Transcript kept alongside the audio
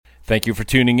Thank you for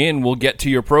tuning in. We'll get to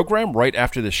your program right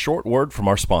after this short word from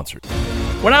our sponsors.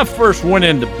 When I first went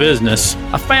into business,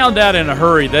 I found out in a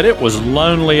hurry that it was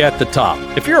lonely at the top.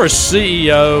 If you're a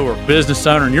CEO or business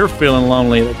owner and you're feeling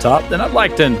lonely at the top, then I'd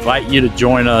like to invite you to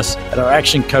join us at our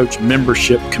Action Coach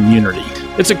membership community.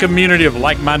 It's a community of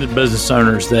like-minded business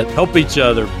owners that help each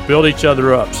other, build each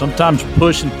other up, sometimes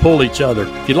push and pull each other.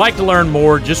 If you'd like to learn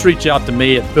more, just reach out to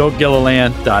me at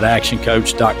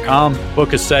philgilliland.actioncoach.com,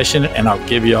 book a session, and I'll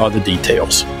give you all the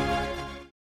details.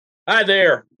 Hi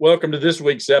there. Welcome to this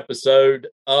week's episode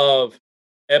of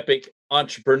Epic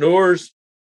Entrepreneurs.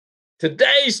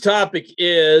 Today's topic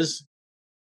is,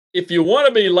 if you want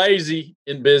to be lazy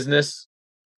in business,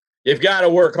 you've got to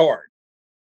work hard.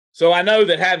 So I know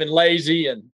that having lazy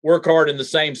and work hard in the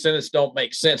same sentence don't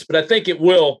make sense, but I think it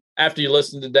will after you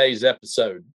listen to today's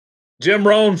episode. Jim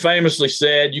Rohn famously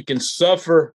said, you can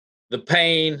suffer the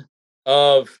pain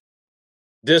of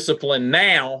discipline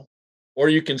now, or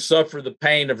you can suffer the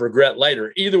pain of regret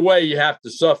later. Either way, you have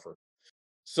to suffer.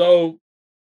 So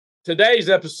today's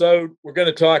episode, we're going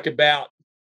to talk about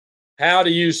how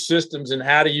to use systems and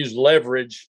how to use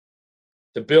leverage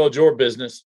to build your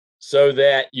business so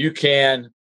that you can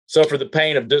suffer the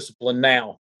pain of discipline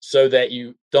now so that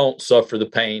you don't suffer the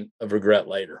pain of regret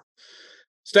later.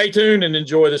 Stay tuned and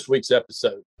enjoy this week's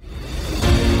episode.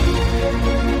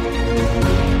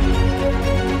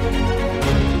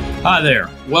 Hi there.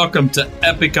 Welcome to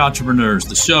Epic Entrepreneurs,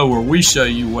 the show where we show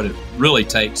you what it really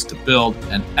takes to build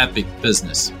an epic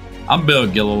business. I'm Bill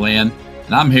Gilliland,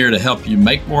 and I'm here to help you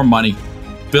make more money,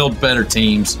 build better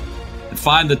teams, and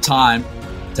find the time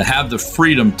to have the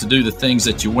freedom to do the things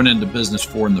that you went into business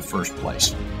for in the first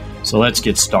place. So let's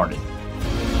get started.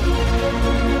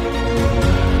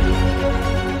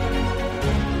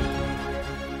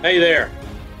 Hey there.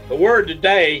 The word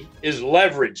today is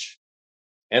leverage.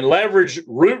 And leverage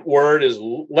root word is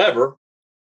lever,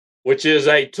 which is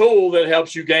a tool that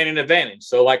helps you gain an advantage.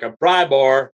 So like a pry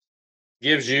bar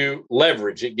gives you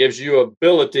leverage. It gives you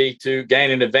ability to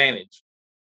gain an advantage.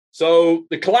 So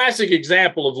the classic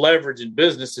example of leverage in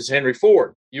business is Henry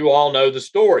Ford. You all know the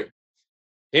story.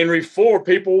 Henry Ford,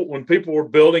 when people were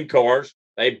building cars,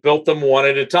 they built them one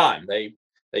at a time. They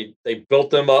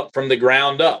built them up from the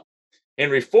ground up.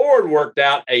 Henry Ford worked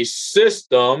out a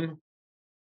system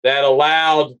that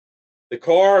allowed the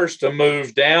cars to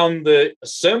move down the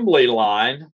assembly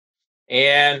line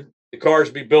and the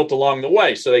cars be built along the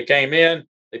way. So they came in,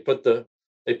 they put the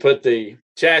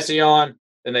chassis on,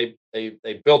 and they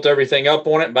built everything up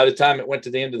on it. And by the time it went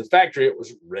to the end of the factory, it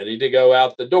was ready to go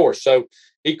out the door. So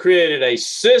he created a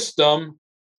system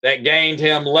that gained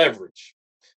him leverage.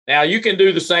 Now you can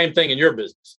do the same thing in your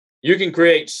business. You can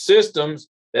create systems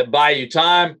that buy you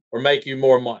time or make you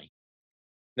more money.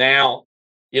 Now,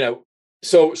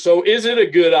 so is it a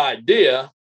good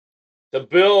idea to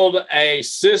build a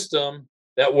system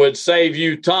that would save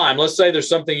you time? Let's say there's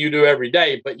something you do every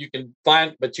day, but you can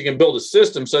build a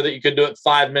system so that you can do it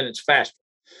 5 minutes faster.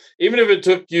 Even if it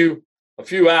took you a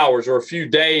few hours or a few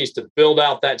days to build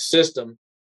out that system,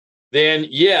 then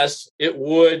yes, it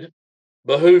would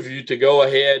behoove you to go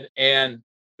ahead and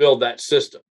build that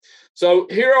system. So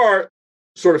here are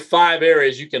sort of 5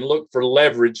 areas you can look for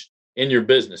leverage in your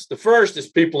business. The first is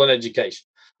people and education.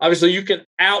 Obviously, you can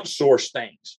outsource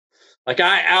things. Like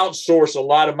I outsource a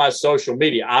lot of my social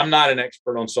media. I'm not an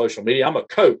expert on social media. I'm a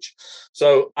coach.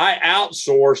 So I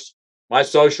outsource my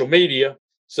social media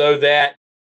so that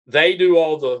they do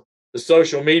all the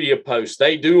social media posts.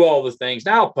 They do all the things.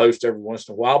 Now I'll post every once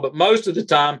in a while, but most of the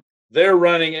time they're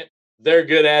running it. They're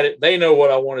good at it. They know what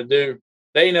I want to do.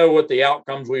 They know what the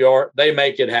outcomes we are. They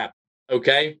make it happen.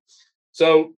 Okay.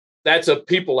 So that's a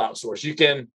people outsource. You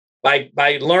can, by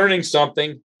learning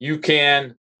something, you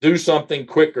can do something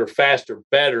quicker, faster,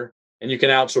 better, and you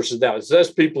can outsource it out. So that's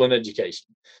people in education.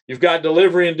 You've got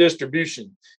delivery and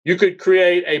distribution. You could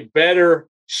create a better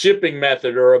shipping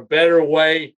method or a better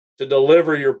way to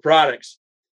deliver your products.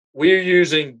 We're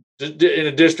using in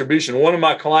a distribution. One of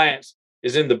my clients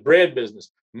is in the bread business.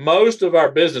 Most of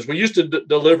our business, we used to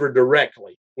deliver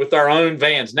directly with our own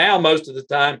vans. Now, most of the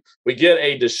time, we get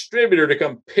a distributor to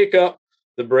come pick up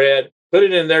the bread, put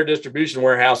it in their distribution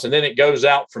warehouse, and then it goes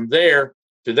out from there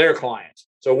to their clients.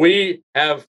 So we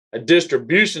have a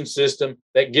distribution system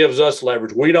that gives us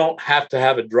leverage. We don't have to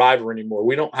have a driver anymore.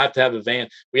 We don't have to have a van.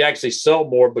 We actually sell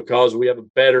more because we have a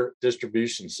better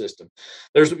distribution system.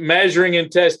 There's measuring and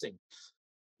testing.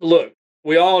 Look,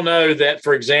 we all know that,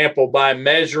 for example, by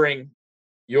measuring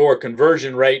your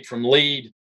conversion rate from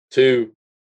lead to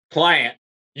client,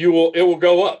 it will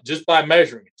go up just by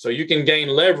measuring it. So you can gain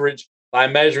leverage by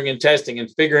measuring and testing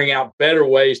and figuring out better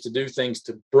ways to do things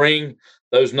to bring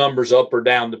those numbers up or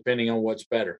down depending on what's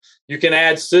better. You can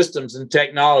add systems and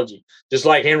technology, just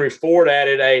like Henry Ford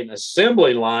added an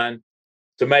assembly line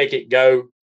to make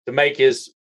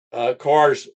his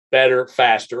cars better,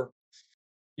 faster.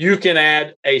 You can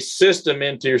add a system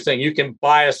into your thing. You can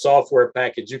buy a software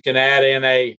package. You can add in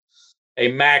a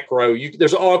macro.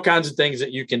 There's all kinds of things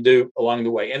that you can do along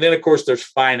the way. And then, of course, there's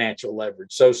financial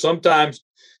leverage. So sometimes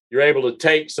you're able to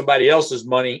take somebody else's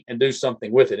money and do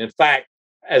something with it. In fact,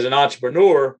 as an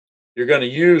entrepreneur, you're going to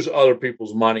use other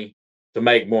people's money to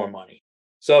make more money.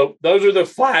 So those are the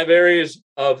 5 areas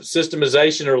of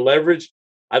systemization or leverage.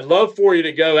 I'd love for you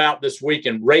to go out this week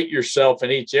and rate yourself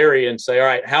in each area and say, all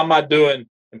right, how am I doing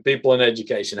in people in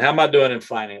education? How am I doing in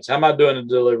finance? How am I doing in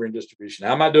delivery and distribution?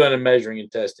 How am I doing in measuring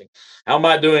and testing? How am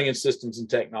I doing in systems and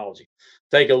technology?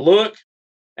 Take a look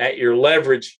at your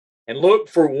leverage and look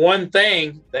for one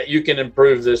thing that you can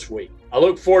improve this week. I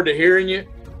look forward to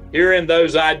hearing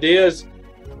those ideas.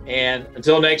 And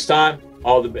until next time,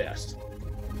 all the best.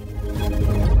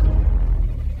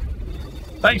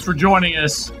 Thanks for joining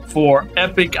us for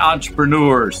Epic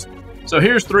Entrepreneurs. So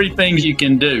here's 3 things you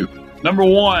can do. Number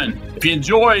 1, if you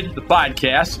enjoyed the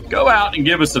podcast, go out and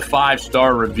give us a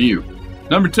 5-star review.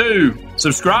 Number 2,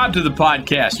 subscribe to the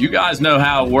podcast. You guys know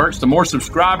how it works. The more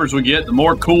subscribers we get, the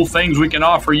more cool things we can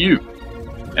offer you.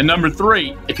 And number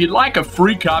 3, if you'd like a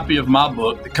free copy of my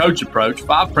book, The Coach Approach,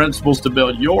 5 Principles to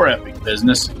Build Your Epic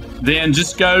Business, then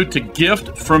just go to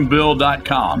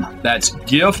giftfrombill.com. That's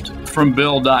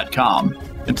giftfrombill.com.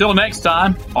 Until next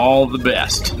time, all the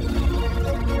best.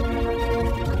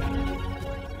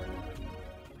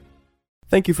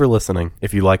 Thank you for listening.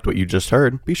 If you liked what you just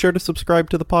heard, be sure to subscribe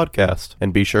to the podcast,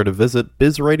 and be sure to visit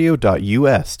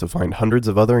bizradio.us to find hundreds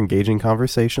of other engaging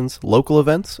conversations, local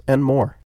events, and more.